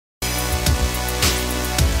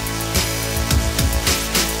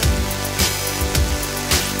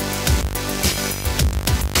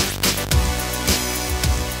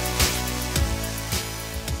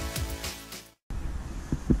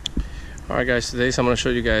Alright guys, today I'm going to show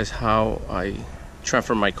you guys how I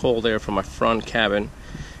transfer my cold air from my front cabin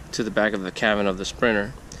to the back of the cabin of the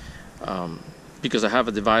Sprinter. Because I have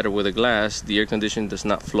a divider with a glass, the air conditioning does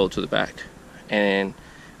not flow to the back, and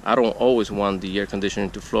I don't always want the air conditioning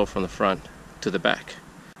to flow from the front to the back.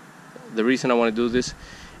 The reason I want to do this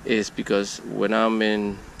is because when I'm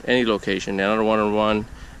in any location and I don't want to run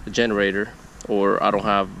a generator or I don't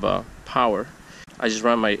have power, I just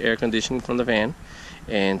run my air conditioning from the van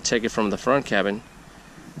and take it from the front cabin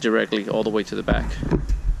directly all the way to the back.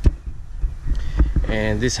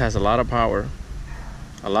 And this has a lot of power,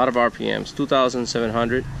 a lot of RPMs,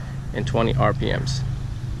 2,720 RPMs.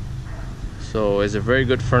 So it's a very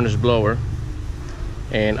good furnace blower,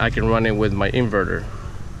 and I can run it with my inverter.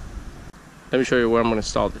 Let me show you where I'm going to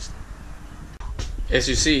install this. As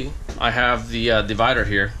you see, I have the divider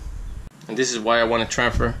here, and this is why I want to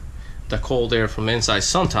transfer the cold air from inside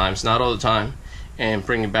sometimes, not all the time, and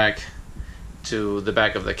bring it back to the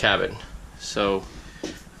back of the cabin. So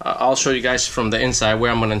I'll show you guys from the inside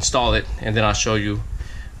where I'm going to install it, and then I'll show you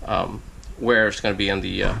where it's going to be on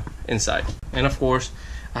the inside. And of course,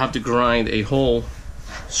 I have to grind a hole,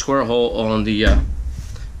 square hole on the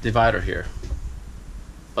divider here.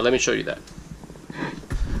 But let me show you that.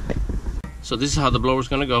 So this is how the blower is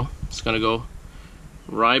going to go. It's going to go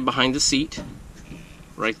right behind the seat,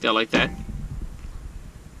 right there like that.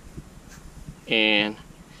 And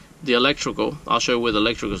the electrical, I'll show you where the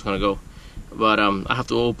electrical is going to go, but I have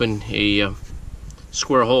to open a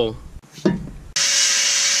square hole.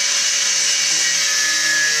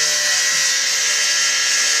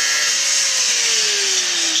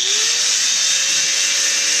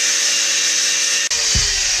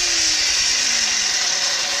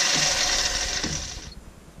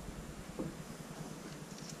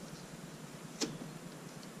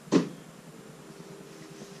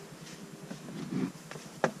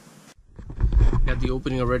 Got the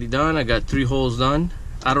opening already done. I got 3 holes done.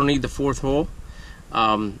 I don't need the 4th hole.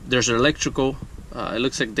 There's an electrical. It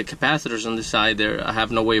looks like the capacitors on the side there. I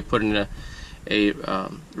have no way of putting a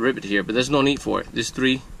rivet here, but there's no need for it. This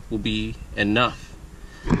 3 will be enough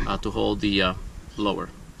to hold the blower.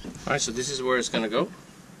 Alright, so this is where it's going to go.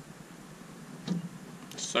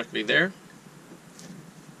 Exactly there.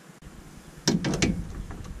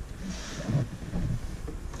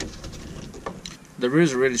 The rear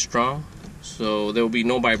is really strong, so there will be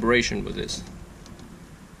no vibration with this.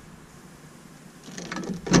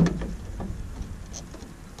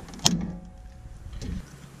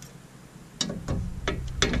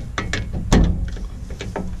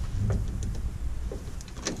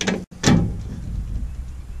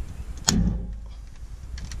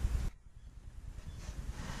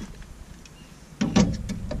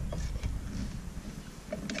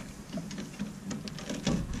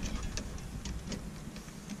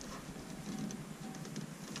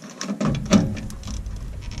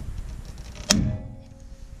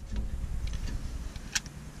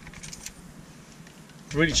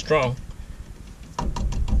 Really strong.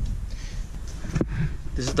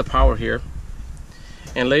 This is the power here,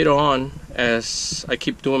 and later on, as I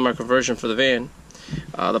keep doing my conversion for the van,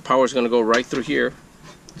 the power is going to go right through here,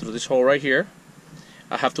 through this hole right here.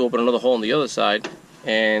 I have to open another hole on the other side,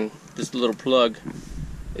 and this little plug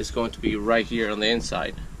is going to be right here on the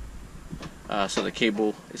inside, so the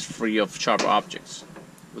cable is free of sharp objects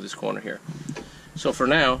with this corner here. So for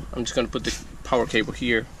now, I'm just going to put the power cable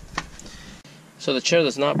here. So the chair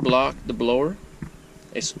does not block the blower.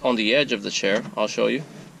 It's on the edge of the chair. I'll show you.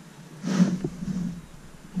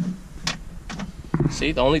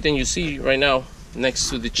 See, the only thing you see right now next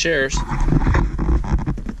to the chairs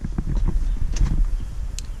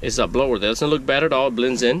is that blower. That doesn't look bad at all. It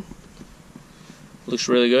blends in. Looks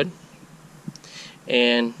really good.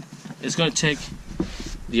 And it's going to take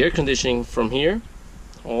the air conditioning from here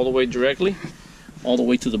all the way directly, all the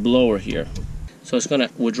way to the blower here. So it's going to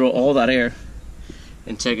withdraw all that air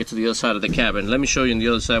and take it to the other side of the cabin. Let me show you on the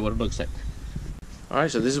other side what it looks like. Alright,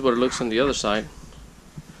 so this is what it looks on the other side.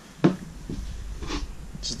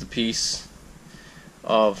 This is the piece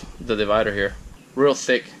of the divider here. Real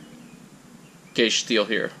thick gauge steel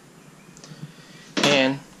here.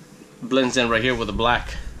 And blends in right here with the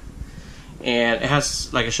black. And it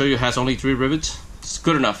has, like I showed you, it has only 3 rivets. It's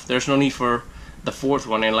good enough. There's no need for the 4th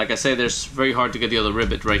one. And like I said, it's very hard to get the other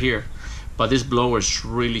rivet right here. But this blower is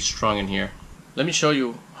really strong in here. Let me show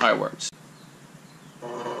you how it works.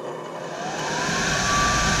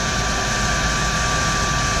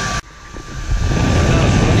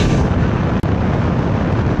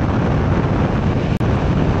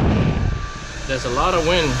 There's a lot of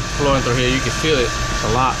wind flowing through here. You can feel it. It's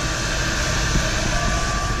a lot.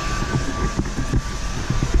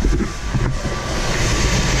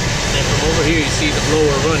 see the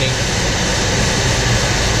blower running.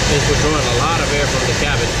 It's withdrawing a lot of air from the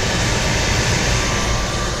cabin.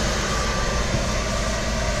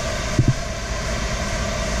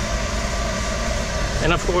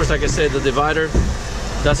 And of course, like I said, the divider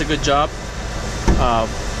does a good job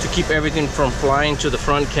to keep everything from flying to the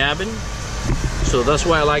front cabin. So that's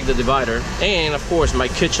why I like the divider. And of course, my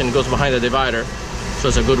kitchen goes behind the divider, so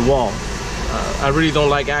it's a good wall. I really don't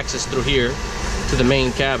like access through here to the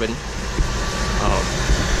main cabin.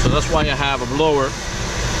 So that's why I have a blower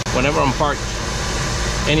whenever I'm parked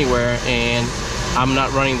anywhere and I'm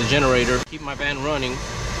not running the generator. Keep my van running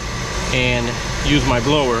and use my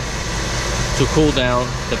blower to cool down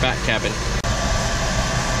the back cabin.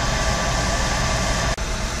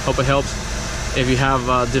 Hope it helps. If you have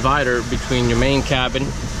a divider between your main cabin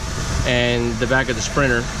and the back of the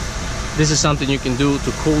Sprinter, this is something you can do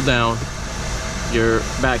to cool down your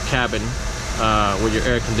back cabin with your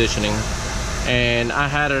air conditioning. And I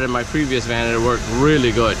had it in my previous van and it worked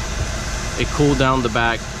really good. It cooled down the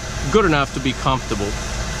back good enough to be comfortable.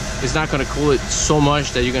 It's not going to cool it so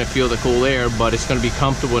much that you're going to feel the cool air, but it's going to be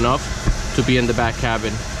comfortable enough to be in the back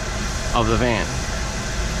cabin of the van.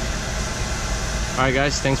 Alright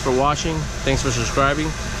guys, thanks for watching, thanks for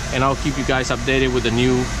subscribing, and I'll keep you guys updated with the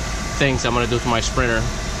new things I'm going to do to my Sprinter